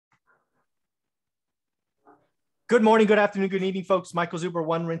Good morning, good afternoon, good evening, folks. Michael Zuber,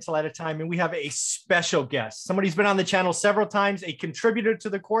 one rental at a time. And we have a special guest. Somebody who's been on the channel several times, a contributor to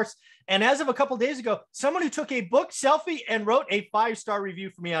the course. And as of a couple of days ago, someone who took a book selfie and wrote a 5-star review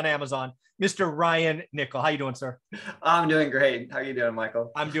for me on Amazon, Mr. Ryan Nickel. How you doing, sir? I'm doing great. How are you doing,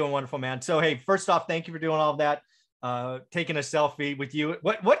 Michael? I'm doing wonderful, man. So, hey, first off, thank you for doing all of that. Taking a selfie with you.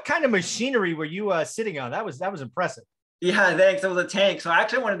 What kind of machinery were you sitting on? That was impressive. Yeah, thanks. It was a tank. So I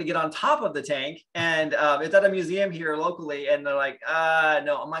actually wanted to get on top of the tank, and it's at a museum here locally. And they're like,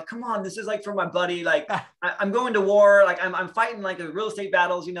 no. I'm like, come on, this is like for my buddy. Like, I'm going to war. Like, I'm fighting like real estate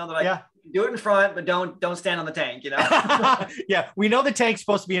battles. You know, they're like, yeah, do it in front, but don't stand on the tank. You know? Yeah, we know the tank's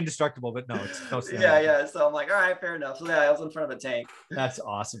supposed to be indestructible, but no, don't stand. Yeah. So I'm like, all right, fair enough. So yeah, I was in front of a tank. That's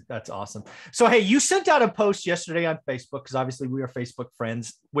awesome. That's awesome. So hey, you sent out a post yesterday on Facebook, because obviously we are Facebook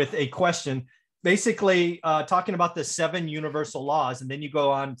friends, with a question. Basically talking about the 7 universal laws, and then you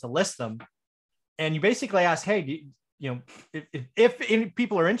go on to list them, and you basically ask, hey, if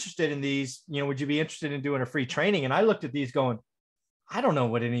people are interested in these, would you be interested in doing a free training? And I looked at these going, I don't know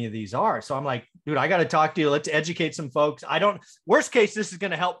what any of these are. So I'm like, dude, I got to talk to you. Let's educate some folks. Worst case, this is going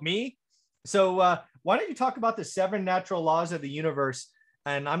to help me. So why don't you talk about the 7 natural laws of the universe?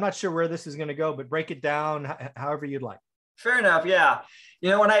 And I'm not sure where this is going to go, but break it down however you'd like. Fair enough. Yeah.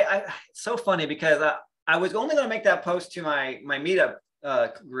 When it's so funny because I was only going to make that post to my meetup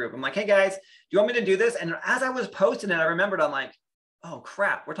group. I'm like, hey guys, do you want me to do this? And as I was posting it, I remembered, I'm like, oh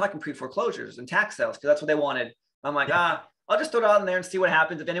crap, we're talking pre-foreclosures and tax sales, because that's what they wanted. I'm like, I'll just throw it out in there and see what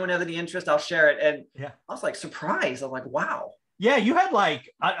happens. If anyone has any interest, I'll share it. And I was like surprised. I'm like, wow. Yeah, you had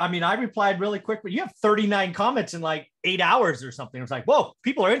like, I replied really quick, but you have 39 comments in like 8 hours or something. It was like, whoa,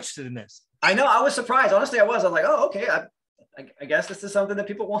 people are interested in this. I know. I was surprised. Honestly, I was like, oh, okay. I guess this is something that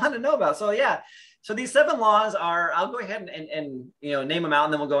people want to know about. So yeah, so these 7 laws are, I'll go ahead and name them out,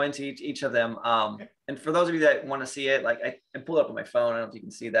 and then we'll go into each of them. Okay. And for those of you that want to see it, like I pulled it up on my phone. I don't know if you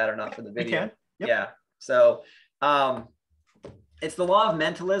can see that or not for the video. Yep. Yeah. So it's the law of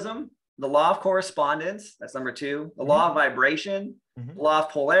mentalism, the law of correspondence. That's number 2. The law of vibration, the law of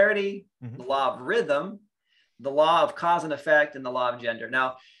polarity, the law of rhythm, the law of cause and effect, and the law of gender.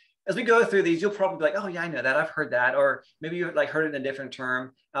 Now, as we go through these, you'll probably be like, oh yeah, I know that. I've heard that. Or maybe you like heard it in a different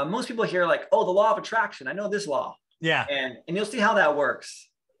term. Most people hear like, oh, the law of attraction. I know this law. Yeah. And you'll see how that works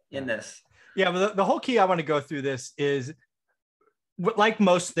in this. Yeah. But the whole key I want to go through this is, like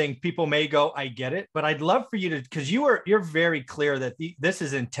most things, people may go, I get it, but I'd love for you to, because you're very clear that this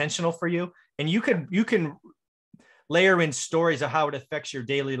is intentional for you. And you can layer in stories of how it affects your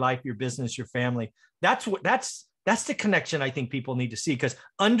daily life, your business, your family. That's the connection I think people need to see, because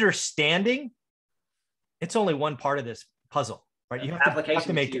understanding, it's only one part of this puzzle, right? You have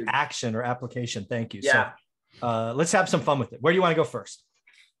to make action or application. Thank you. Yeah. So let's have some fun with it. Where do you want to go first?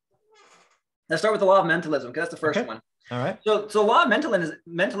 Let's start with the law of mentalism, because that's the first one. All right. So law of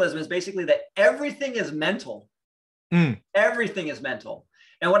mentalism is basically that everything is mental. Everything is mental.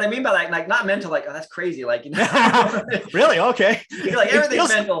 And what I mean by that, like not mental, like, oh, that's crazy. Like, really? Okay. Like everything's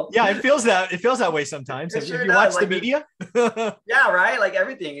mental. Yeah. It feels that way sometimes. If you watch the media. Yeah. Right. Like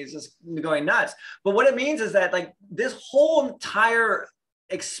everything is just going nuts. But what it means is that like this whole entire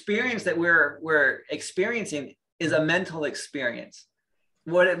experience that we're experiencing is a mental experience.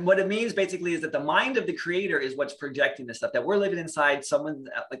 What it means basically is that the mind of the creator is what's projecting this stuff, that we're living inside someone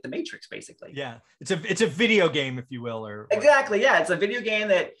like the Matrix, basically. Yeah. It's a video game, if you will, or exactly. Yeah. It's a video game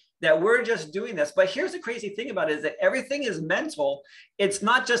that we're just doing this. But here's the crazy thing about it is that everything is mental. It's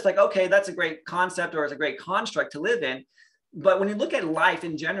not just like, okay, that's a great concept or it's a great construct to live in. But when you look at life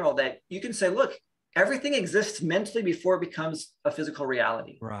in general, that you can say, look, everything exists mentally before it becomes a physical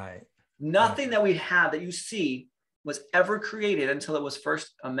reality. Right. Nothing that we have that you see was ever created until it was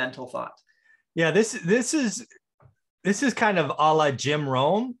first a mental thought. Yeah, this is kind of a la Jim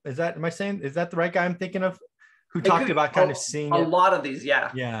Rohn. Is that the right guy I'm thinking of? Who talked about kind of seeing a lot of these,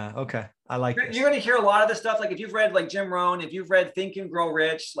 yeah. Yeah, okay. I like this. You're going to hear a lot of this stuff. Like if you've read like Jim Rohn, if you've read Think and Grow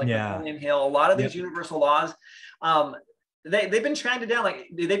Rich, like Napoleon Hill, a lot of these universal laws, they've been handed down, like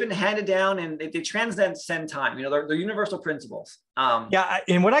they've been handed down, and they transcend time. They're universal principles.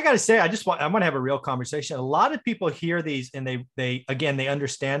 And what I got to say, I want to have a real conversation. A lot of people hear these and they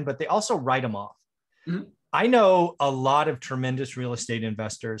understand, but they also write them off. I know a lot of tremendous real estate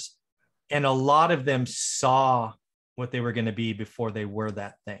investors, and a lot of them saw what they were going to be before they were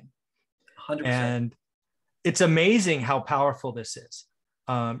that thing. 100%. And it's amazing how powerful this is.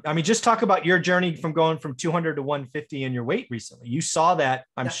 Just talk about your journey from going from 200 to 150 in your weight recently. You saw that,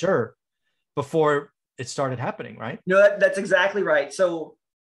 I'm sure, before it started happening, right? No, that's exactly right. So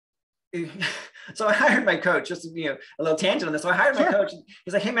so I hired my coach, just, a little tangent on this. So I hired my coach.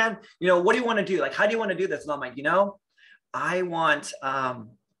 He's like, hey man, what do you want to do? Like, how do you want to do this? And I'm like, I want,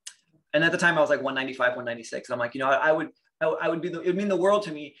 and at the time I was like 195, 196. And I'm like, I would it would mean the world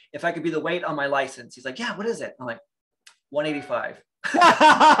to me if I could be the weight on my license. He's like, yeah, what is it? I'm like, 185.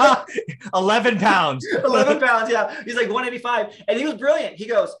 11 pounds. 11 pounds. Yeah. He's like 185. And he was brilliant. He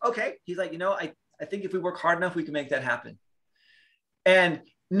goes, okay. He's like, I think if we work hard enough, we can make that happen. And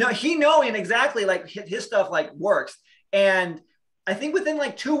he knowing exactly like his stuff like works. And I think within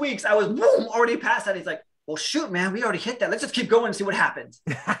like 2 weeks, I was already past that. He's like, well, shoot, man, we already hit that. Let's just keep going and see what happens.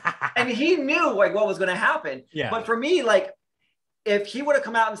 And he knew like what was going to happen. Yeah. But for me, like, if he would have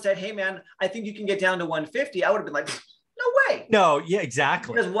come out and said, hey man, I think you can get down to 150, I would have been like, no way. No, yeah,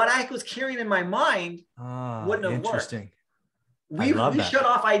 exactly. Because what I was carrying in my mind wouldn't have interesting. worked. We shut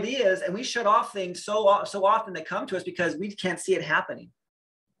off ideas and we shut off things so often that come to us because we can't see it happening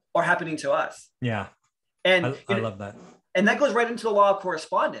or happening to us. Yeah. And I love that. And that goes right into the law of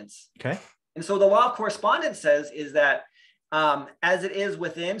correspondence. Okay. And so the law of correspondence says is that as it is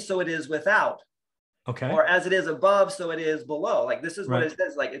within, so it is without. Okay. Or as it is above, so it is below. Like this is what it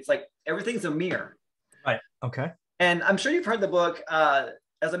says. Like it's like everything's a mirror. Right. Okay. And I'm sure you've heard the book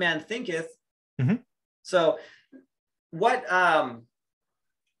As a Man Thinketh. Mm-hmm. So what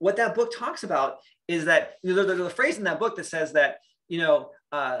that book talks about is that there's a phrase in that book that says that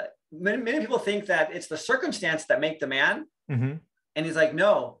many people think that it's the circumstance that make the man. Mm-hmm. And he's like,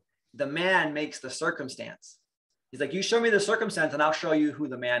 no, the man makes the circumstance. He's like, you show me the circumstance and I'll show you who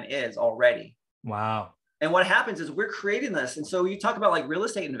the man is already. Wow. And what happens is we're creating this. And so you talk about like real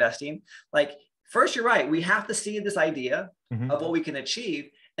estate investing, like first, you're right. We have to see this idea of what we can achieve.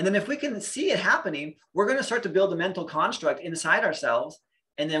 And then if we can see it happening, we're going to start to build a mental construct inside ourselves.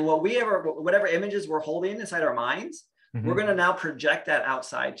 And then whatever images we're holding inside our minds, we're going to now project that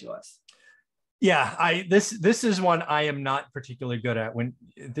outside to us. Yeah, this is one I am not particularly good at. When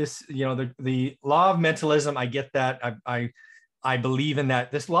this, the law of mentalism, I get that. I believe in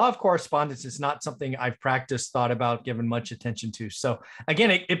that. This law of correspondence is not something I've practiced, thought about, given much attention to. So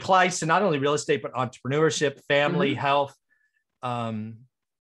again, it applies to not only real estate, but entrepreneurship, family, health.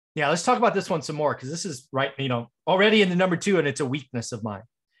 Yeah, let's talk about this one some more, because this is already in the number 2, and it's a weakness of mine.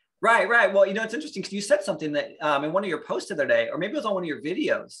 Right. Well, it's interesting because you said something that in one of your posts the other day, or maybe it was on one of your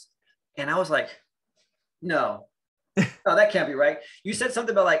videos. And I was like, no, that can't be right. You said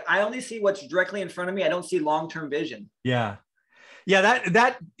something about like, I only see what's directly in front of me. I don't see long-term vision. Yeah.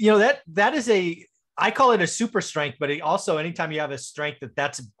 That is I call it a super strength, but it also, anytime you have a strength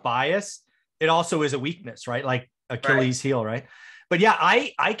that's bias, it also is a weakness, right? Like Achilles heel, right? But yeah,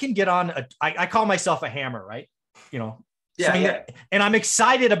 I can get on I call myself a hammer, right? And I'm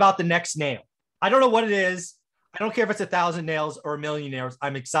excited about the next nail. I don't know what it is. I don't care if it's 1,000 nails or 1,000,000 nails.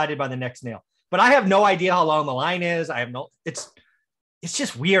 I'm excited by the next nail, but I have no idea how long the line is. It's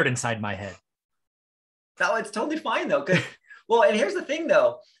just weird inside my head. No, it's totally fine though. Well, and here's the thing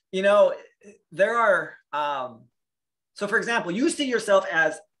though, there are, so for example, you see yourself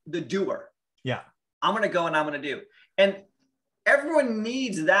as the doer. Yeah. I'm going to go and I'm going to do. And everyone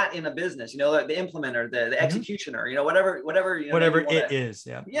needs that in a business, the implementer, the executioner, whatever it is.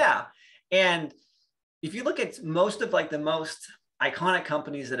 Yeah. Yeah. And if you look at most of like the most iconic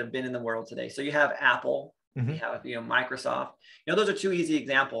companies that have been in the world today, so you have Apple, you have Microsoft, those are 2 easy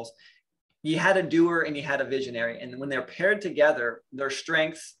examples. You had a doer and you had a visionary, and when they're paired together, their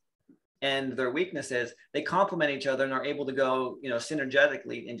strengths and their weaknesses, they complement each other and are able to go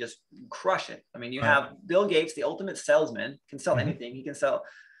synergetically and just crush it. I mean, you have Bill Gates, the ultimate salesman, can sell anything. He can sell.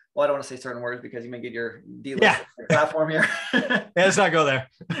 Well, I don't want to say certain words because you may get your dealer platform here. Let's not go there.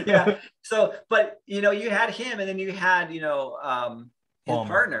 Yeah. So, but you had him, and then you had his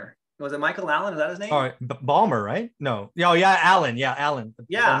partner. Was it Michael Allen? Is that his name? All right, Ballmer, right? No. Oh yeah, Allen. Yeah, Allen.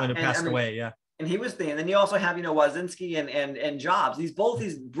 Yeah, who passed away. Yeah. And he was and then you also have Wazinski and Jobs. These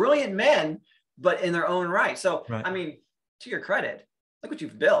brilliant men, but in their own right. So I mean, to your credit, look what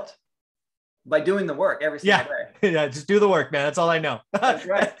you've built by doing the work every single day. Yeah, just do the work, man. That's all I know. That's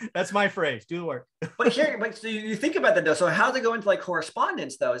right. That's my phrase. Do the work. But so you think about that though. So how does it go into like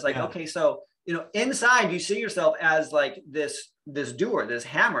correspondence though? It's like, okay, so inside you see yourself as like this doer, this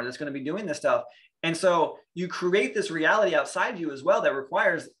hammer that's going to be doing this stuff. And so you create this reality outside you as well that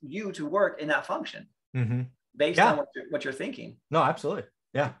requires you to work in that function based on what you're thinking. No, absolutely.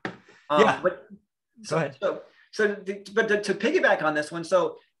 Yeah. But go ahead. But to piggyback on this one,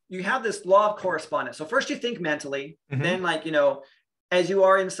 so you have this law of correspondence. So first you think mentally, then like, as you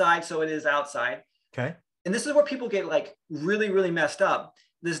are inside, so it is outside. Okay. And this is where people get like really, really messed up.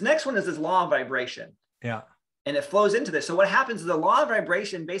 This next one is this law of vibration. Yeah. And it flows into this. So what happens is the law of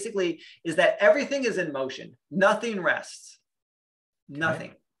vibration basically is that everything is in motion. Nothing rests. Nothing.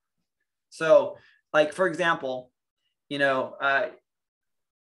 Okay. So like, for example, you know,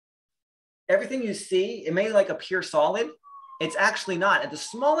 everything you see, it may like appear solid. It's actually not. At the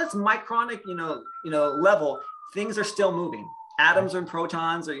smallest micronic, level, things are still moving. Atoms and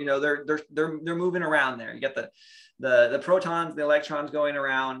protons are, they're moving around there. You got the protons, the electrons going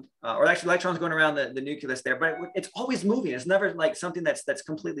around, or actually electrons going around the nucleus there, but it's always moving. It's never like something that's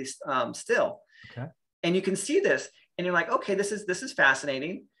completely still. Okay. And you can see this and you're like, okay, this is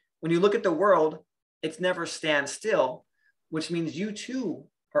fascinating. When you look at the world, it's never stand still, which means you too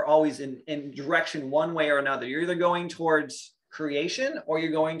are always in direction one way or another. You're either going towards creation or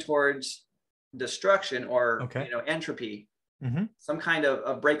you're going towards destruction or, entropy. Mm-hmm. Some kind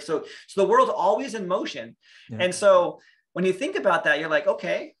of break. So the world's always in motion. Yeah. And so when you think about that, you're like,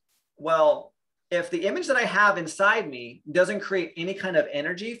 okay, well, if the image that I have inside me doesn't create any kind of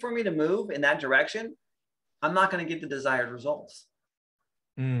energy for me to move in that direction, I'm not going to get the desired results.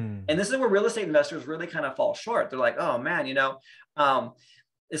 And this is where real estate investors really kind of fall short. They're like, oh man,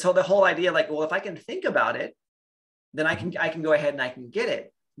 so the whole idea, like, well, if I can think about it, then I can go ahead and I can get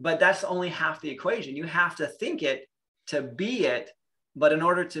it. But that's only half the equation. You have to think it to be it, but in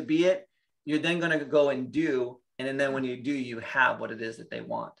order to be it, you're then going to go and do, and then when you do, you have what it is that they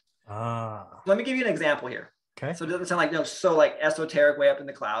want. Let me give you an example here. Okay. So it doesn't sound like so like esoteric way up in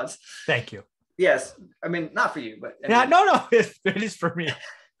the clouds. Thank you. Yes, I mean not for you, but no, it is for me.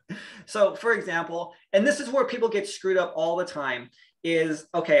 So, for example, and this is where people get screwed up all the time. Is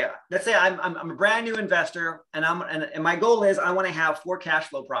okay. Let's say I'm a brand new investor, and my goal is I want to have 4 cash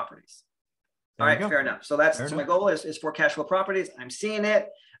flow properties. All right, fair enough. So my goal is 4 cash flow properties. I'm seeing it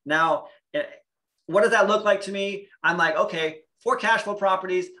now. What does that look like to me? I'm like, okay, 4 cash flow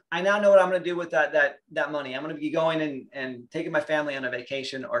properties. I now know what I'm going to do with that money. I'm going to be going and taking my family on a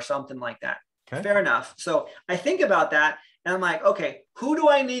vacation or something like that. Okay. Fair enough. So I think about that, and I'm like, okay, who do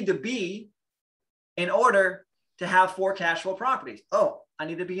I need to be in order to have 4 cash flow properties? Oh, I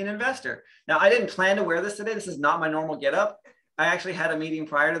need to be an investor. Now, I didn't plan to wear this today. This is not my normal getup. I actually had a meeting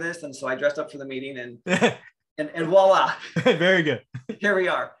prior to this. And so I dressed up for the meeting and voila. Very good. Here we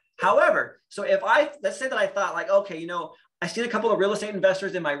are. However, so let's say that I thought like, okay, I seen a couple of real estate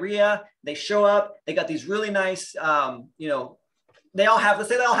investors in my RIA. They show up, they got these really nice, let's say they all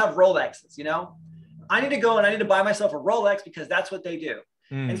have Rolexes, I need to go and I need to buy myself a Rolex because that's what they do.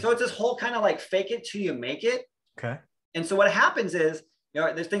 And so it's this whole kind of like fake it till you make it. Okay. And so what happens is,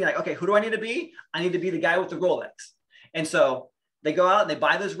 they're thinking like, okay, who do I need to be? I need to be the guy with the Rolex. And so they go out and they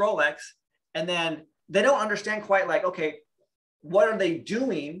buy this Rolex, and then they don't understand quite like, okay, what are they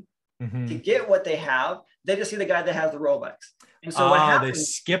doing to get what they have? They just see the guy that has the Rolex. And so what happens? They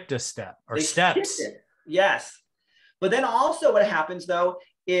skipped a step or steps. Yes. But then also what happens though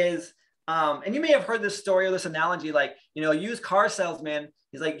is, and you may have heard this story or this analogy, like, a used car salesman,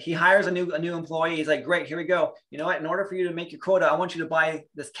 he's like, he hires a new employee. He's like, great, here we go. You know what? In order for you to make your quota, I want you to buy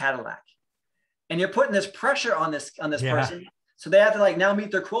this Cadillac. And you're putting this pressure on this person. So they have to like now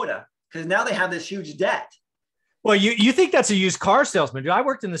meet their quota because now they have this huge debt. Well, you think that's a used car salesman. Dude, I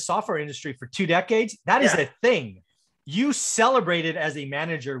worked in the software industry for 2 decades. That is a thing. You celebrated as a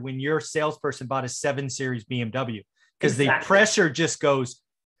manager when your salesperson bought a 7 Series BMW because the pressure just goes,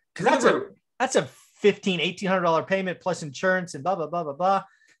 because that's a $1,800 payment plus insurance and blah, blah, blah, blah, blah.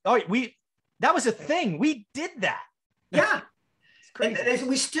 Oh, that was a thing. We did that. Yeah. And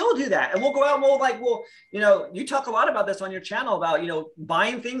we still do that. And we'll go out and you talk a lot about this on your channel about,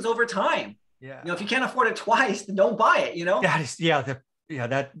 buying things over time. Yeah. If you can't afford it twice, then don't buy it,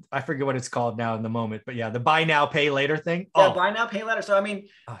 that I forget what it's called now in the moment, but the buy now, pay later thing. Yeah. Buy now, pay later. So, I mean,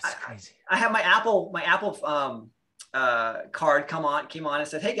 it's crazy. I have my Apple card came on and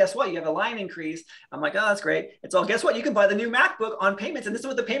said, hey, guess what? You have a line increase. I'm like, oh, that's great. It's all, guess what? You can buy the new MacBook on payments. And this is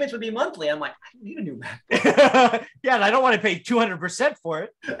what the payments would be monthly. I'm like, I don't need a new MacBook. And I don't want to pay 200% for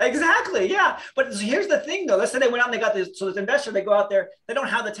it. Exactly. Yeah. But here's the thing though. Let's say they went out and they got this. So this investor, they go out there, they don't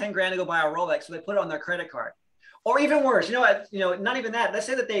have the 10 grand to go buy a Rolex. So they put it on their credit card. Or even worse, not even that. Let's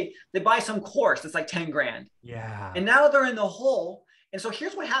say that they buy some course that's like 10 grand. Yeah. And now they're in the hole. And so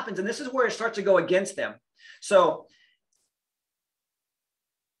here's what happens. And this is where it starts to go against them. So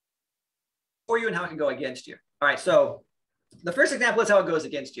for you and how it can go against you. All right. So the first example is how it goes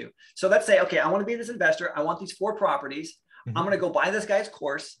against you. So let's say, okay, I want to be this investor. I want these 4 properties. I'm going to go buy this guy's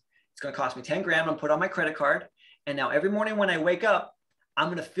course. It's going to cost me 10 grand. I'm going to put it on my credit card. And now every morning when I wake up, I'm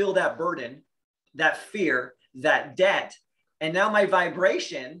going to feel that burden, that fear, that debt. And now my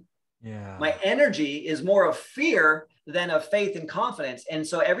vibration, my energy is more of fear than of faith and confidence. And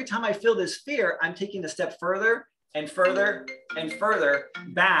so every time I feel this fear, I'm taking a step further and further and further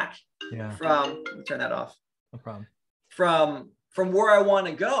back from, let me turn that off. No problem. From where I want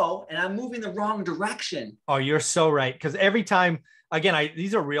to go, and I'm moving the wrong direction. Oh, you're so right. Because every time, again,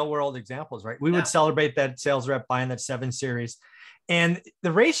 these are real world examples, right? We would celebrate that sales rep buying that 7 Series, and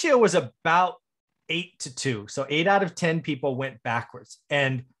the ratio was about 8-2. So 8 out of 10 people went backwards,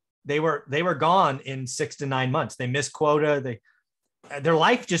 and they were gone in 6 to 9 months. They missed quota. Their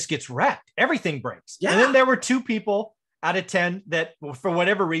life just gets wrecked. Everything breaks. Yeah. And then there were 2 people out of 10 that, for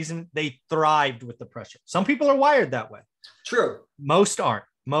whatever reason, they thrived with the pressure. Some people are wired that way. True. Most aren't.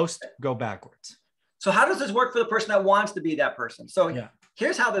 Most go backwards. So how does this work for the person that wants to be that person? So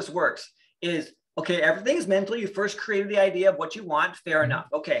here's how this works is, okay, everything is mental. You first created the idea of what you want. Fair enough.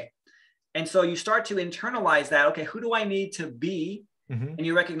 Okay. And so you start to internalize that. Okay, who do I need to be? And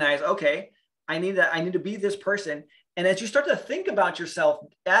you recognize, okay, I need to be this person. And as you start to think about yourself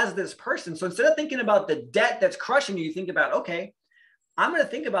as this person, so instead of thinking about the debt that's crushing you, you think about, okay, I'm going to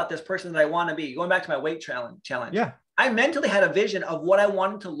think about this person that I want to be. Going back to my weight challenge. Yeah. I mentally had a vision of what I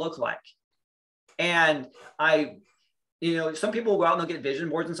wanted to look like. And some people go out and they'll get vision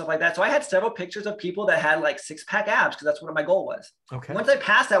boards and stuff like that. So I had several pictures of people that had like 6-pack abs, because that's what my goal was. Okay. Once I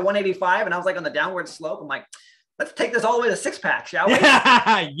passed that 185 and I was like on the downward slope, I'm like, let's take this all the way to 6-pack, shall we?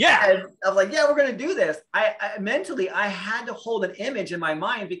 Yeah. And I was like, yeah, we're going to do this. I mentally had to hold an image in my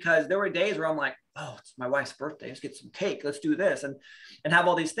mind, because there were days where I'm like, oh, it's my wife's birthday. Let's get some cake. Let's do this and have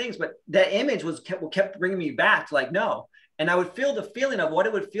all these things. But that image kept bringing me back to like, no. And I would feel the feeling of what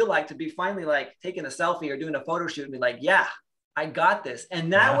it would feel like to be finally like taking a selfie or doing a photo shoot and be like, yeah, I got this.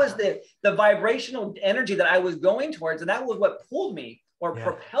 And that was the vibrational energy that I was going towards. And that was what pulled me or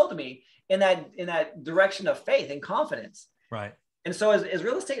propelled me in that direction of faith and confidence. Right. And so as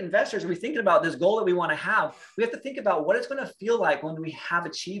real estate investors, we're thinking about this goal that we want to have. We have to think about what it's going to feel like when we have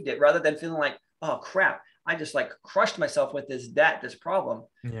achieved it, rather than feeling like, oh crap, I just like crushed myself with this debt, this problem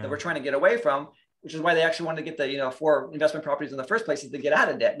that we're trying to get away from, which is why they actually wanted to get the, 4 investment properties in the first place, is to get out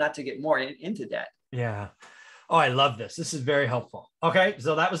of debt, not to get more into debt. Yeah. Oh, I love this. This is very helpful. Okay.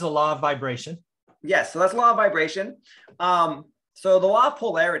 So that was the law of vibration. Yes. So that's law of vibration. So the law of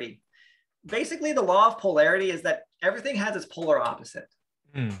polarity. Basically, the law of polarity is that everything has its polar opposite.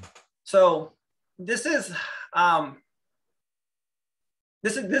 So this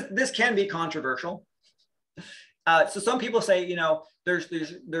can be controversial. So some people say,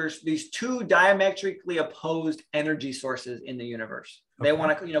 there's these 2 diametrically opposed energy sources in the universe. They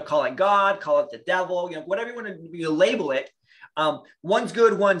want to, call it God, call it the devil, whatever you want to label it. One's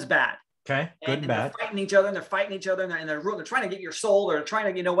good, one's bad. Okay, good and bad. They're fighting each other, and they're fighting each other, and they're trying to get your soul, or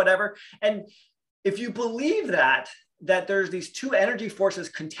trying to, whatever. And if you believe that there's these 2 energy forces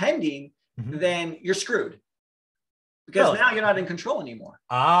contending, then you're screwed, because now you're not in control anymore.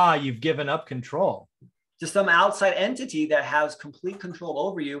 Ah, you've given up control to some outside entity that has complete control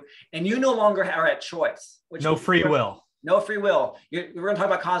over you, and you no longer are at choice. No free will. No free will. We're going to talk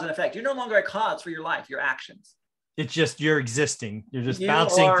about cause and effect. You're no longer at cause for your life, your actions. It's just you're existing. You're just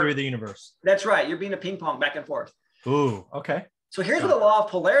bouncing through the universe. That's right. You're being a ping pong back and forth. Ooh, okay. So here's what the law of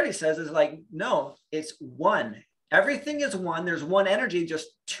polarity says is like, no, it's one. Everything is one. There's one energy, just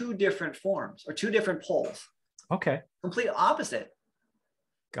 2 different forms or 2 different poles. Okay. Complete opposite.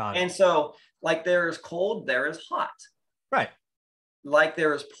 Got it. And so like there is cold, there is hot. Right. Like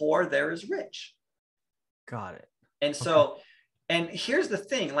there is poor, there is rich. Got it. And so, and here's the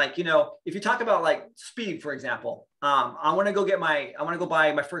thing, like, if you talk about like speed, for example, I want to go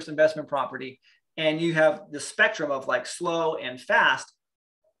buy my first investment property, and you have the spectrum of like slow and fast.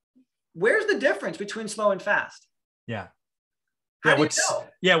 Where's the difference between slow and fast? Yeah.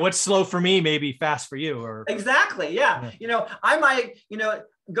 What's slow for me may be fast for you, or exactly. Yeah. I might,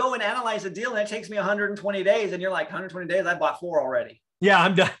 go and analyze a deal, and it takes me 120 days, and you're like, 120 days, I bought 4 already. Yeah,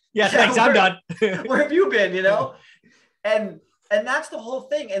 I'm done. Yeah, thanks. I'm done. Where have you been? And that's the whole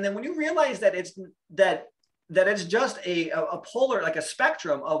thing. And then when you realize that it's just a polar, like a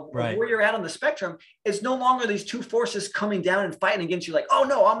spectrum of where you're at on the spectrum, it's no longer these 2 forces coming down and fighting against you. Like, oh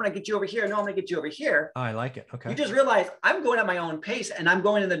no, I'm going to get you over here. No, I'm going to get you over here. Oh, I like it. Okay. You just realize I'm going at my own pace, and I'm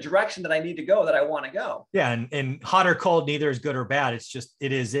going in the direction that I need to go, that I want to go. Yeah. And hot or cold, neither is good or bad. It's just,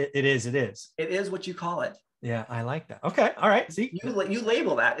 it is. It is what you call it. Yeah. I like that. Okay. All right. See, you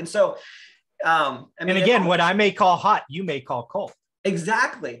label that. And so, what I may call hot, you may call cold.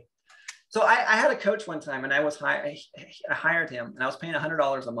 Exactly. So I had a coach one time, and I hired him, and I was paying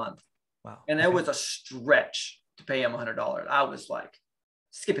 $100 a month. Wow. And it was a stretch to pay him $100. I was like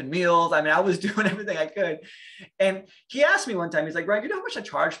skipping meals. I was doing everything I could. And he asked me one time, he's like, Brian, you know how much I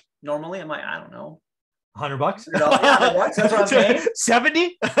charge normally? I'm like, I don't know. $100. Yeah, $100. That's what I'm paying.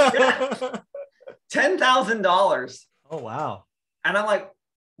 70. Yeah. $10,000. Oh, wow. And I'm like,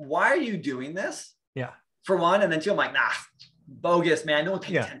 why are you doing this? Yeah. For one. And then two, I'm like, nah, bogus, man. No one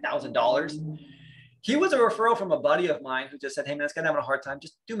paid $10,000. He was a referral from a buddy of mine who just said, hey, man, this guy's having a hard time.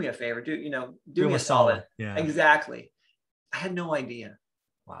 Just do me a favor. Do me a solid. Yeah. Exactly. I had no idea.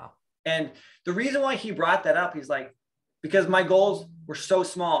 Wow. And the reason why he brought that up, he's like, because my goals were so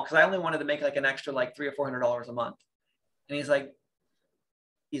small, because I only wanted to make like an extra like $300 or $400 a month. And he's like,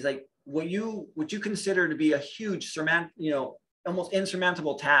 what you consider to be a huge almost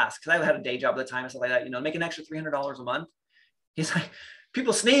insurmountable task, because I had a day job at the time and stuff like that, make an extra $300 a month. He's like,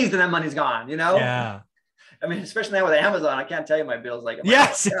 people sneeze and that money's gone, Yeah. I mean, especially now with Amazon, I can't tell you my bills. Like,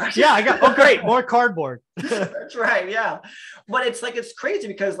 yes. Yeah. I got, oh, great. More cardboard. That's right. Yeah. But it's crazy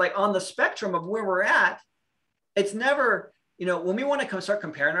because like on the spectrum of where we're at, it's never, when we want to start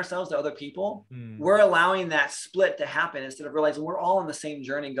comparing ourselves to other people, we're allowing that split to happen instead of realizing we're all on the same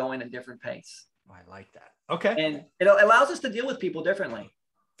journey going at different pace. I like that. Okay. And it allows us to deal with people differently.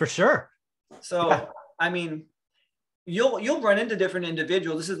 For sure. So, yeah. I mean, you'll run into different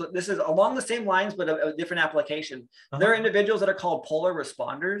individuals. This is along the same lines, but a different application. There are individuals that are called polar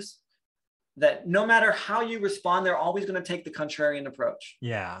responders that no matter how you respond, they're always going to take the contrarian approach.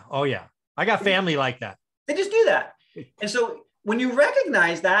 Yeah. Oh yeah. I got family like that. They just do that. And so when you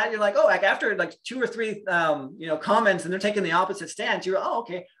recognize that, you're like, oh, like after like 2 or 3, comments and they're taking the opposite stance, you're, oh,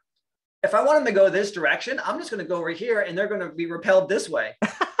 okay. If I want them to go this direction, I'm just going to go over here and they're going to be repelled this way.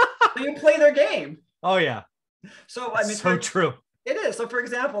 So you play their game. Oh yeah. So, I mean, so true. It is. So for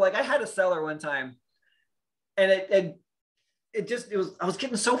example, like I had a seller one time and I was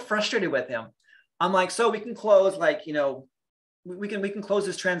getting so frustrated with him. I'm like, so we can close like, we can close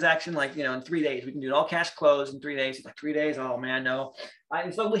this transaction like, in 3 days. We can do an all cash close in 3 days. He's like, 3 days? Oh man, no.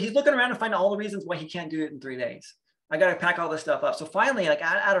 And so he's looking around to find all the reasons why he can't do it in 3 days. I got to pack all this stuff up. So finally, like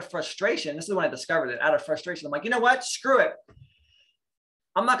out of frustration, this is when I discovered it, out of frustration, I'm like, you know what? Screw it.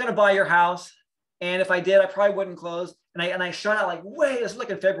 I'm not going to buy your house. And if I did, I probably wouldn't close. And I shut out like this is like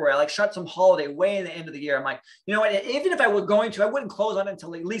in February, I like shut some holiday way in the end of the year. I'm like, you know what? Even if I were going to, I wouldn't close on it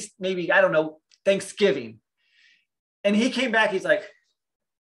until at least maybe, I don't know, Thanksgiving. And he came back. He's like,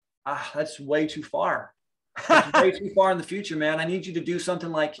 that's way too far. That's way too far in the future, man. I need you to do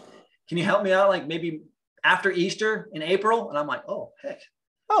something like, can you help me out? Like maybe after Easter in April. And I'm like, oh, heck.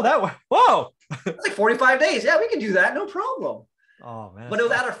 Oh, that way. Whoa. It's like 45 days. Yeah, we can do that. No problem. Oh, man. But it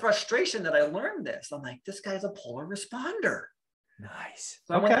was out of frustration that I learned this. I'm like, this guy's a polar responder. Nice.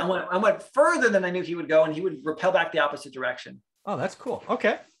 So I went further than I knew he would go, and he would repel back the opposite direction. Oh, that's cool.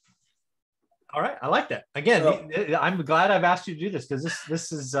 Okay. All right. I like that. Again, I'm glad I've asked you to do this because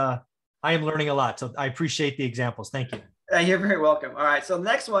this is, I am learning a lot. So I appreciate the examples. Thank you. You're very welcome. All right. So the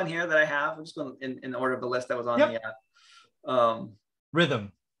next one here that I have, I'm just going in the order of the list that was on the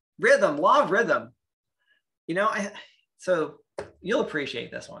rhythm. Law of rhythm. So you'll appreciate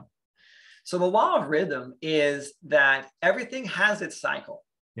this one. So the law of rhythm is that everything has its cycle.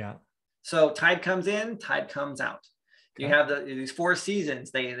 Yeah. So tide comes in, tide comes out. Okay. You have these 4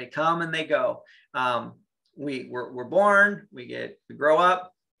 seasons. They come and they go. We're born, we grow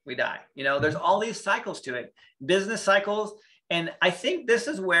up, we die. There's all these cycles to it, business cycles. And I think this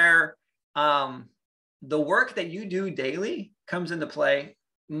is where the work that you do daily comes into play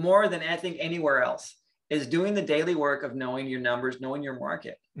more than I think anywhere else, is doing the daily work of knowing your numbers, knowing your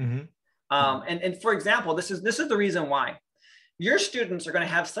market. Mm-hmm. And for example, this is the reason why your students are going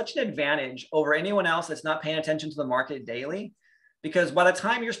to have such an advantage over anyone else that's not paying attention to the market daily. Because by the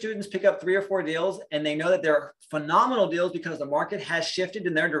time your students pick up 3 or 4 deals and they know that they're phenomenal deals because the market has shifted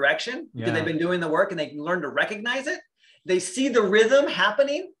in their direction, because they've been doing the work and they learn to recognize it, they see the rhythm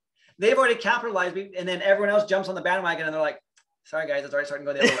happening, they've already capitalized, and then everyone else jumps on the bandwagon and they're like, sorry guys, it's already starting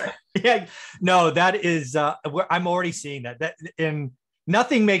to go the other way. Yeah, no, that is, I'm already seeing that. And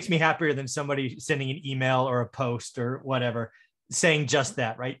nothing makes me happier than somebody sending an email or a post or whatever, saying just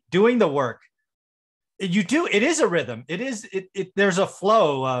that, right? Doing the work. It is a rhythm. There's a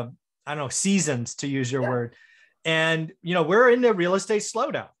flow of, I don't know, seasons, to use your word. And, we're in the real estate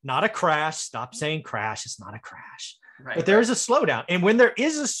slowdown, not a crash. Stop saying crash. It's not a crash, right, but there's a slowdown. And when there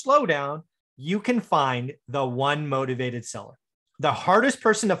is a slowdown, you can find the one motivated seller. The hardest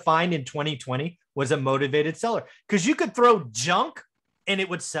person to find in 2020 was a motivated seller, because you could throw junk and it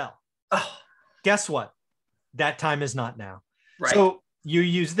would sell. Oh. Guess what? That time is not now. Right. So you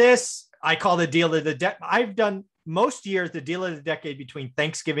use this. I call the deal of the decade. I've done most years the deal of the decade between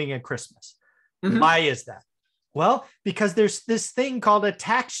Thanksgiving and Christmas. Mm-hmm. Why is that? Well, because there's this thing called a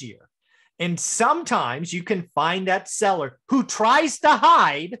tax year. And sometimes you can find that seller who tries to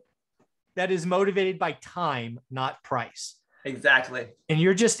hide that is motivated by time, not price. Exactly. And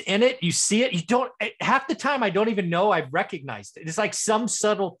you're just in it. You see it. You don't, half the time, I don't even know I've recognized it. It's like some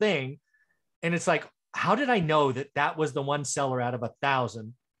subtle thing. And it's like, how did I know that that was the one seller out of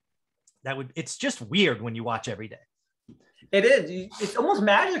 1,000? It's just weird when you watch every day. It is. It's almost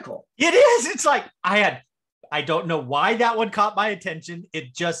magical. It is. It's like I don't know why that one caught my attention.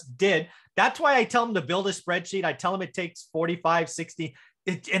 It just did. That's why I tell them to build a spreadsheet. I tell them it takes 45, 60.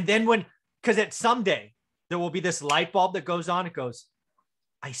 And then because at someday there will be this light bulb that goes on. It goes,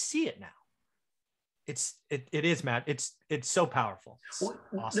 I see it now. It is, Matt. It's so powerful. It's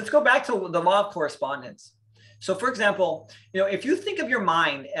awesome. Let's go back to the law of correspondence. So for example, if you think of your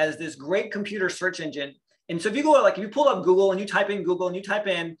mind as this great computer search engine, and so if you go if you pull up Google and you type in Google and you type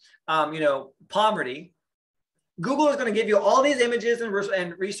in, poverty, Google is going to give you all these images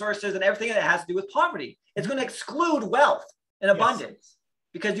and resources and everything that has to do with poverty. It's going to exclude wealth and abundance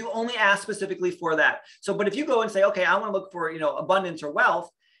because you only ask specifically for that. So, but if you go and say, okay, I want to look for, abundance or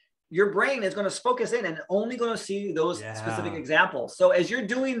wealth, your brain is going to focus in and only going to see those specific examples. So as you're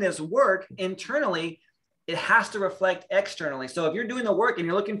doing this work internally, it has to reflect externally. So if you're doing the work and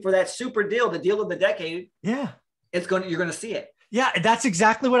you're looking for that super deal, the deal of the decade, you're going to see it. Yeah. That's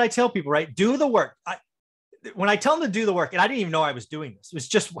exactly what I tell people, right? Do the work. When I tell them to do the work, and I didn't even know I was doing this, it was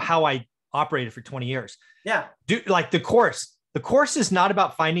just how I operated for 20 years. Yeah. The course is not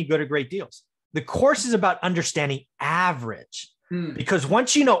about finding good or great deals. The course is about understanding average. Because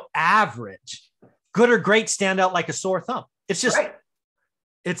once you know average, good or great stand out like a sore thumb. It's just,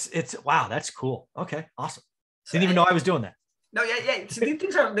 it's wow, that's cool. Okay, awesome. Didn't even know I was doing that. No, yeah. So these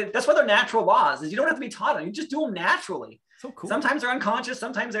things that's why they're natural laws. Is you don't have to be taught them. You just do them naturally. So cool. Sometimes they're unconscious.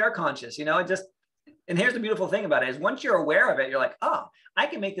 Sometimes they are conscious. And here's the beautiful thing about it is once you're aware of it, you're like, oh, I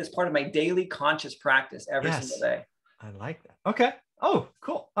can make this part of my daily conscious practice every single day. I like that. Okay. Oh,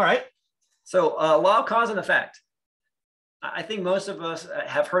 cool. All right. So law of cause and effect. I think most of us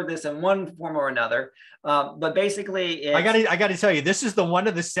have heard this in one form or another, but basically, I got to tell you, this is the one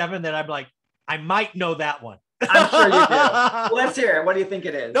of the 7 that I'm like, I might know that one. I'm sure you do. Well, let's hear it. What do you think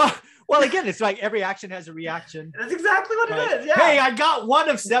it is? No, well, again, it's like every action has a reaction. That's exactly what it is. Yeah. Hey, I got one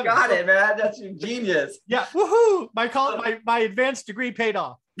of 7. You got it, man. That's genius. Yeah. Woohoo! My advanced degree paid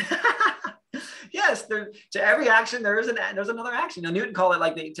off. Yes, to every action there's another action. Newton called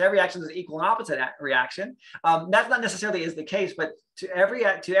it to every action there's equal and opposite reaction. That's not necessarily is the case, but to every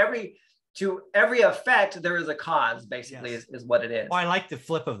effect there is a cause. Basically, is what it is. Oh, I like the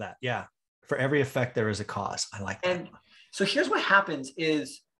flip of that. Yeah, for every effect there is a cause. I like that. And so here's what happens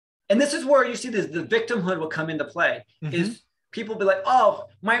is, and this is where you see the victimhood will come into play. Is people be like, oh,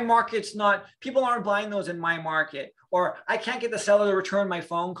 my market's not. People aren't buying those in my market, or I can't get the seller to return my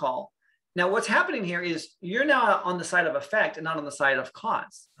phone call. Now, what's happening here is you're now on the side of effect and not on the side of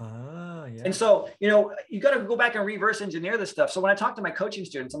cause. And so, you got to go back and reverse engineer this stuff. So when I talk to my coaching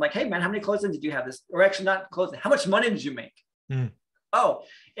students, I'm like, hey, man, how many closings did you have this? Or actually not closing. How much money did you make? Oh,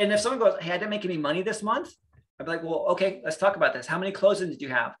 and if someone goes, hey, I didn't make any money this month. I'd be like, well, okay, let's talk about this. How many closings did you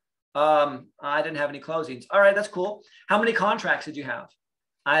have? I didn't have any closings. All right, that's cool. How many contracts did you have?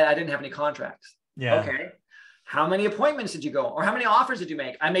 I didn't have any contracts. Yeah. Okay. How many appointments did you go on? Or how many offers did you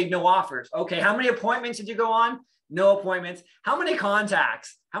make? I made no offers. Okay. How many appointments did you go on? No appointments. How many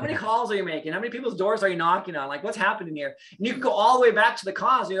contacts? How many calls are you making? How many people's doors are you knocking on? Like, what's happening here? And you can go all the way back to the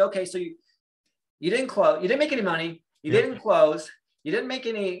cause. Okay, so you didn't close. You didn't make any money. You didn't close. You didn't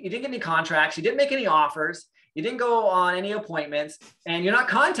get any contracts. You didn't make any offers. You didn't go on any appointments, and you're not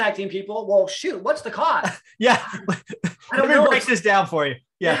contacting people. Well, shoot, what's the cause? Yeah. Let me break this down for you.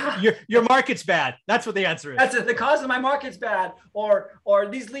 Yeah. Your market's bad. That's what the answer is. That's it. The cause of my market's bad, or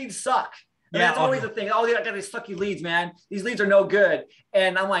these leads suck. That's always the thing. Oh, I got these sucky leads, man. These leads are no good.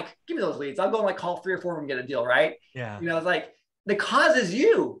 And I'm like, give me those leads. I'll go and call 3 or 4 of them and get a deal, right? Yeah. It's like the cause is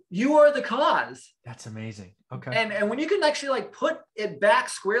you. You are the cause. That's amazing. Okay. And when you can actually put it back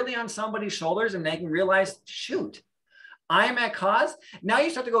squarely on somebody's shoulders and they can realize, shoot, I am at cause. Now you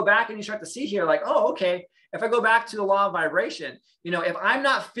start to go back and you start to see here oh, okay. If I go back to the law of vibration, if I'm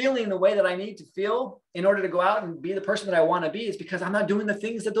not feeling the way that I need to feel in order to go out and be the person that I want to be, it's because I'm not doing the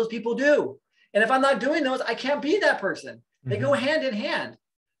things that those people do. And if I'm not doing those, I can't be that person. They go hand in hand.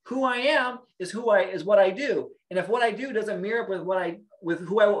 Who I am is what I do. And if what I do doesn't mirror up with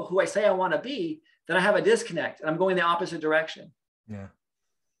who I say I want to be, then I have a disconnect and I'm going the opposite direction. Yeah.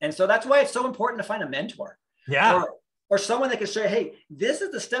 And so that's why it's so important to find a mentor. Yeah. Or someone that can say, hey, this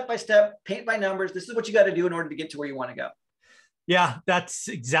is the step-by-step, paint by numbers. This is what you got to do in order to get to where you want to go. Yeah, that's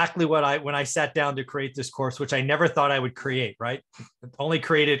exactly what when I sat down to create this course, which I never thought I would create, right? Only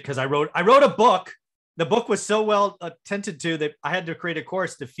created because I wrote a book the book was so well attended to that I had to create a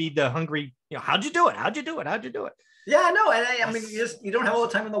course to feed the hungry. How'd you do it? How'd you do it? How'd you do it? Yeah, no. And I mean, you don't have all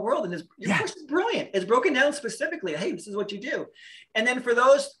the time in the world. And your course is brilliant. It's broken down specifically. Hey, this is what you do. And then for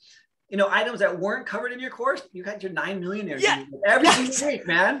those, items that weren't covered in your course, you got your 9 millionaires every single week,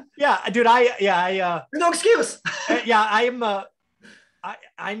 man. Yeah, dude. There's no excuse.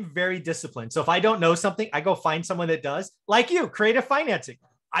 I'm very disciplined. So if I don't know something, I go find someone that does. Like you, creative financing.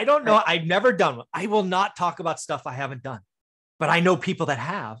 I don't know. I've never done one. I will not talk about stuff I haven't done, but I know people that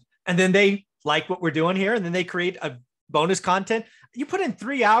have, and then they like what we're doing here, and then they create a bonus content. You put in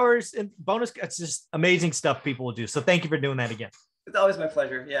 3 hours in bonus. It's just amazing stuff people will do. So thank you for doing that again. It's always my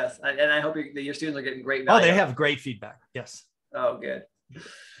pleasure. Yes. And I hope that your students are getting great value. Oh, they have great feedback. Yes. Oh, good.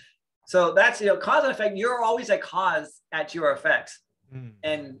 So that's, cause and effect. You're always a cause at your effects.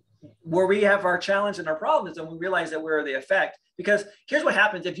 And where we have our challenge and our problems, and we realize that we're the effect. Because here's what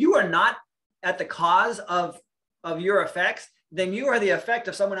happens. If you are not at the cause of your effects, then you are the effect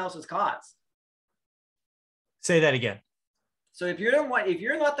of someone else's cause. Say that again. So if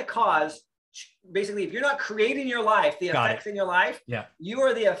you're not the cause, basically, if you're not creating your life, the effects in your life, you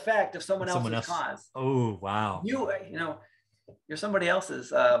are the effect of someone else's cause. Oh, wow. You're somebody else's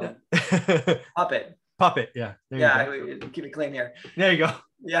puppet. Puppet. Yeah. Keep it clean here. There you go.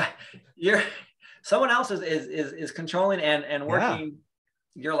 Yeah. Someone else is controlling and working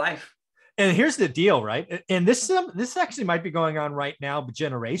your life. And here's the deal, right? And this actually might be going on right now, but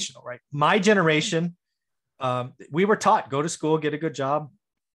generational, right? My generation, we were taught, go to school, get a good job,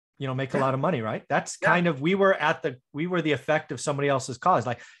 make a lot of money, right? That's kind of, we were the effect of somebody else's cause.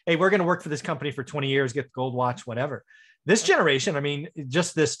 Like, hey, we're going to work for this company for 20 years, get the gold watch, whatever. This generation, I mean,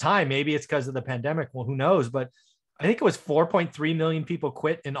 just this time, maybe it's because of the pandemic. Well, who knows? But I think it was 4.3 million people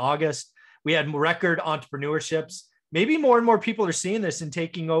quit in August. We had record entrepreneurships. Maybe more and more people are seeing this and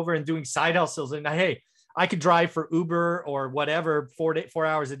taking over and doing side hustles. And hey, I could drive for Uber or whatever 4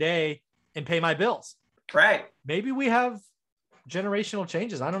 hours a day and pay my bills. Right. Maybe we have generational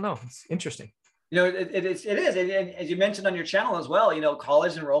changes. I don't know. It's interesting. It is. And as you mentioned on your channel as well,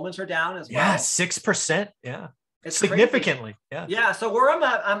 college enrollments are down as well. Yeah, 6%. Yeah. It's significantly. Crazy. Yeah. So where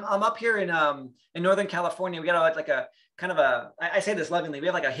I'm up here in Northern California. We got like a kind of I say this lovingly, we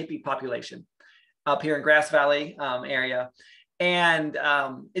have like a hippie population up here in Grass Valley area. And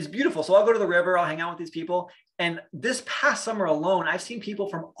it's beautiful. So I'll go to the river, I'll hang out with these people. And this past summer alone, I've seen people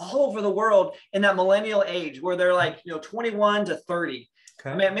from all over the world in that millennial age where they're like, 21 to 30. Okay.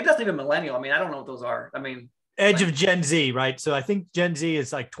 I mean, maybe that's not even millennial. I mean, I don't know what those are. I mean, edge of Gen Z, right? So I think Gen Z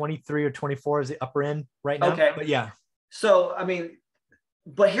is like 23 or 24 is the upper end right now. Okay. But yeah. So, I mean,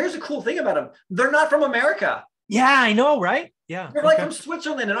 but here's the cool thing about them. They're not from America. Yeah, I know, right? Yeah. They're like from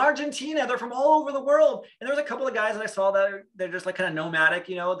Switzerland and Argentina. They're from all over the world. And there was a couple of guys that I saw that they're just like kind of nomadic,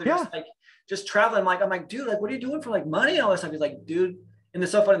 they're just traveling. I'm like, dude, like, what are you doing for like money and all this stuff? He's like, dude, and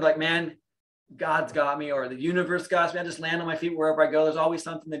it's so funny. Like, man, God's got me, or the universe got me. I just land on my feet wherever I go. There's always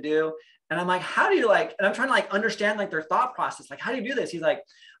something to do. And I'm like, how do you and I'm trying to understand their thought process. Like, how do you do this? He's like,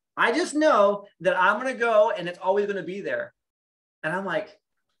 I just know that I'm going to go and it's always going to be there. And I'm like,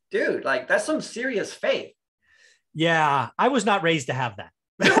 dude, that's some serious faith. Yeah. I was not raised to have that.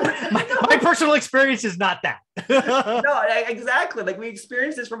 my personal experience is not that. No, exactly. Like, we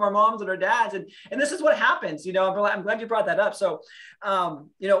experience this from our moms and our dads. And this is what happens, I'm glad you brought that up. So,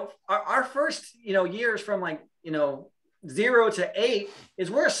 our first, years from 0 to 8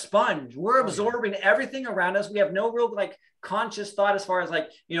 is we're a sponge. We're absorbing everything around us. We have no real conscious thought as far as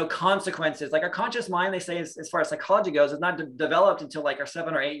consequences. Our conscious mind, they say, as far as psychology goes, is not developed until our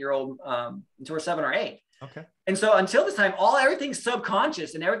 7 or 8 year old, until we're 7 or 8. Okay. And so until this time, everything's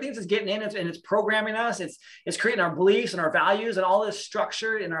subconscious and everything's just getting in and it's programming us. It's creating our beliefs and our values and all this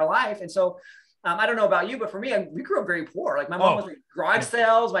structure in our life. And so I don't know about you, but for me, we grew up very poor. My mom was garage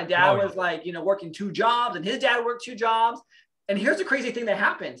sales. My dad was working 2 jobs, and his dad worked 2 jobs. And here's the crazy thing that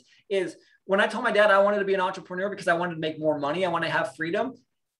happens is when I told my dad I wanted to be an entrepreneur because I wanted to make more money, I want to have freedom,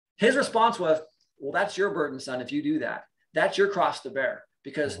 his response was, well, that's your burden, son. If you do that, that's your cross to bear,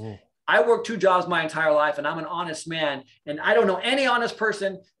 because I worked 2 jobs my entire life and I'm an honest man. And I don't know any honest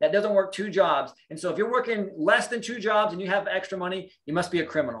person that doesn't work 2 jobs. And so if you're working less than 2 jobs and you have extra money, you must be a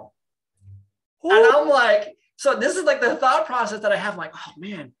criminal. And I'm like, so this is the thought process that I have. I'm like, oh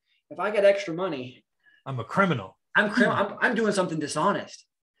man, if I get extra money, I'm a criminal. I'm doing something dishonest.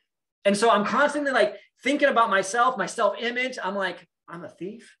 And so I'm constantly thinking about myself, my self-image. I'm like, I'm a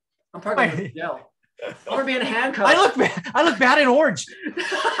thief. I'm probably going to jail. I'm being handcuffed. I look bad in orange.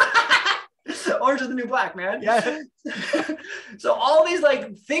 Orange is the new black, man. Yeah. So all these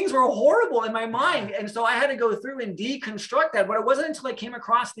like things were horrible in my mind. And so I had to go through and deconstruct that. But it wasn't until I came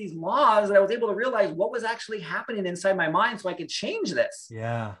across these laws that I was able to realize what was actually happening inside my mind so I could change this.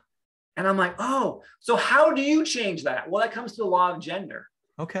 Yeah. And I'm like, oh, so how do you change that? Well, that comes to the law of gender.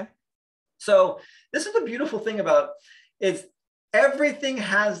 Okay. So this is the beautiful thing about it's everything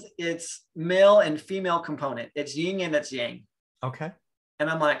has its male and female component. It's yin and it's yang. Okay. And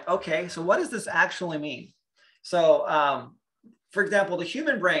I'm like, okay, so what does this actually mean? So, for example, the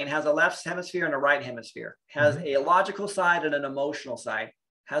human brain has a left hemisphere and a right hemisphere, has a logical side and an emotional side,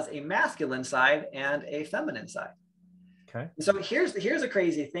 has a masculine side and a feminine side. Okay. So here's a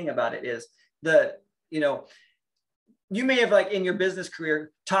crazy thing about it is you may have like in your business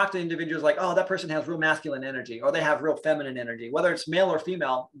career talked to individuals like, oh, that person has real masculine energy or they have real feminine energy, whether it's male or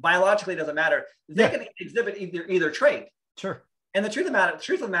female, biologically doesn't matter. They can exhibit either trait. Sure. And the truth of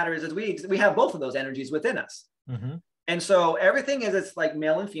the matter is we have both of those energies within us. Mm-hmm. And so everything it's like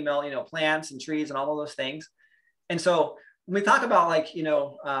male and female, plants and trees and all of those things. And so when we talk about like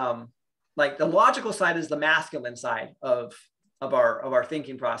the logical side is the masculine side of our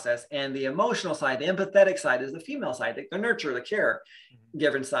thinking process, and the emotional side, the empathetic side, is the female side, the nurture, the care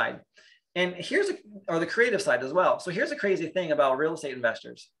given side. And or the creative side as well. So here's a crazy thing about real estate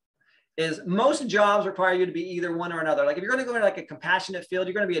investors is most jobs require you to be either one or another. Like if you're going to go into like a compassionate field,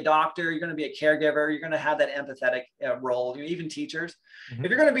 you're going to be a doctor, you're going to be a caregiver, you're going to have that empathetic role, even teachers. If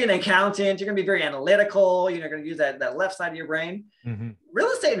you're going to be an accountant, you're going to be very analytical, you're going to use that left side of your brain. Real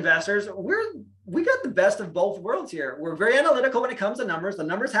estate investors, we got the best of both worlds here. We're very analytical when it comes to numbers. The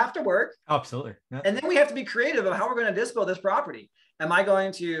numbers have to work. Absolutely. Yeah. And then we have to be creative of how we're going to dispo this property. Am I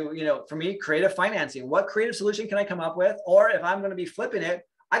going to, for me, creative financing? What creative solution can I come up with? Or if I'm going to be flipping it,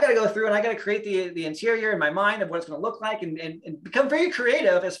 I got to go through and I got to create the interior in my mind of what it's going to look like and become very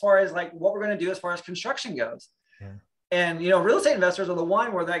creative as far as like what we're going to do as far as construction goes. Yeah. And, real estate investors are the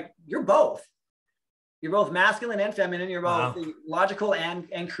one where like, you're both masculine and feminine. You're both logical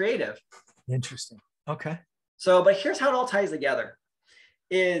and creative. Interesting. Okay. So, but here's how it all ties together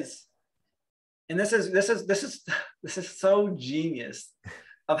and this is so genius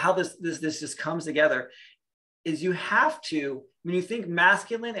of how this just comes together is you have to, when you think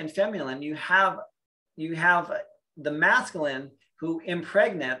masculine and feminine, you have the masculine who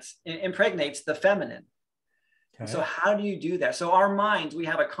impregnates the feminine. Okay. So how do you do that? So our minds, we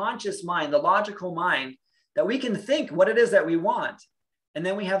have a conscious mind, the logical mind that we can think what it is that we want. And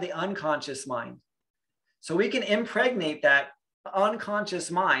then we have the unconscious mind. So we can impregnate that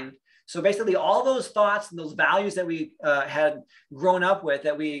unconscious mind. So basically all those thoughts and those values that we had grown up with,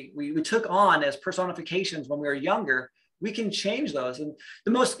 that we took on as personifications when we were younger, we can change those. And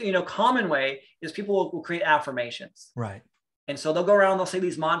the most common way is people will create affirmations. Right. And so they'll go around, they'll say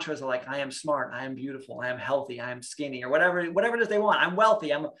these mantras like, I am smart, I am beautiful, I am healthy, I am skinny, or whatever it is they want. I'm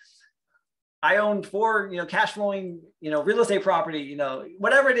wealthy, I own 4, cash flowing, real estate property,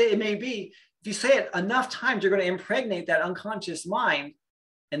 whatever it may be. If you say it enough times, you're going to impregnate that unconscious mind.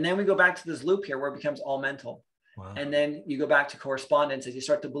 And then we go back to this loop here where it becomes all mental. Wow. And then you go back to correspondence as you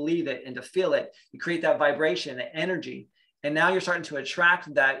start to believe it and to feel it. You create that vibration, that energy. And now you're starting to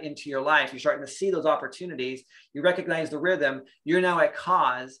attract that into your life. You're starting to see those opportunities. You recognize the rhythm. You're now at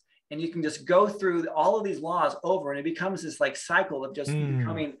cause. And you can just go through all of these laws over, and it becomes this like cycle of just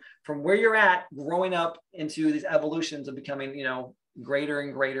becoming from where you're at, growing up into these evolutions of becoming, greater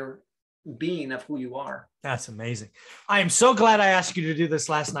and greater being of who you are. That's amazing. I am so glad I asked you to do this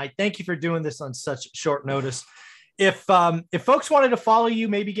last night. Thank you for doing this on such short notice. If folks wanted to follow you,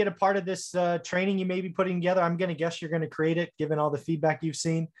 maybe get a part of this training you may be putting together, I'm going to guess you're going to create it, given all the feedback you've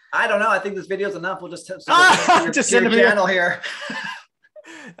seen. I don't know. I think this video is enough. We'll just send your channel here.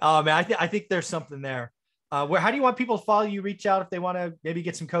 Oh man, I think there's something there. How do you want people to follow you, reach out if they want to maybe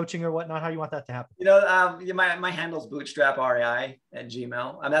get some coaching or whatnot? How do you want that to happen? My handle is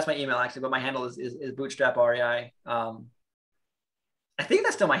bootstraprei@gmail. That's my email actually, but my handle is bootstraprei. I think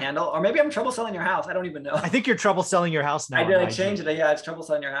that's still my handle, or maybe I'm trouble selling your house. I don't even know. I think you're trouble selling your house now. I did. I changed it. Yeah, it's trouble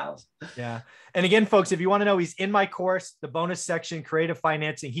selling your house. Yeah. And again, folks, if you want to know, he's in my course, the bonus section, creative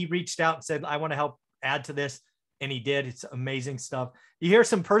financing. He reached out and said, I want to help add to this. And he did. It's amazing stuff. You hear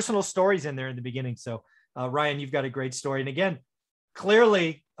some personal stories in there in the beginning. So Ryan, you've got a great story. And again,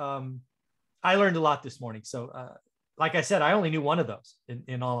 clearly, I learned a lot this morning. So like I said, I only knew one of those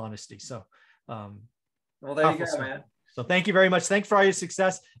in all honesty. So well, there you go, man. So thank you very much. Thanks for all your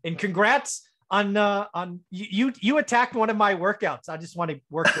success, and congrats on you attacked one of my workouts. I just want to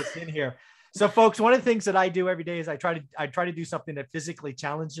work this in here. So folks, one of the things that I do every day is I try to do something that physically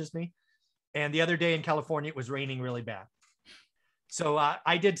challenges me. And the other day in California, it was raining really bad. So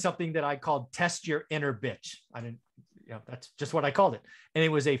I did something that I called test your inner bitch. I didn't, that's just what I called it. And it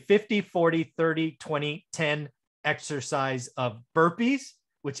was a 50, 40, 30, 20, 10 exercise of burpees,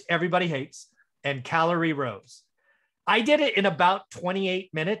 which everybody hates, and calorie rows. I did it in about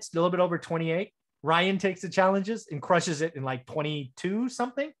 28 minutes, a little bit over 28. Ryan takes the challenges and crushes it in like 22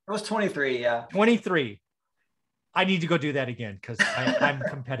 something. It was 23. Yeah. 23. I need to go do that again because I'm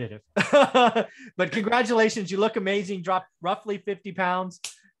competitive. But congratulations. You look amazing. Dropped roughly 50 pounds.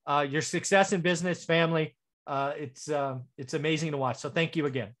 Your success in business, family. It's amazing to watch. So thank you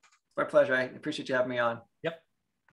again. My pleasure. I appreciate you having me on. Yep.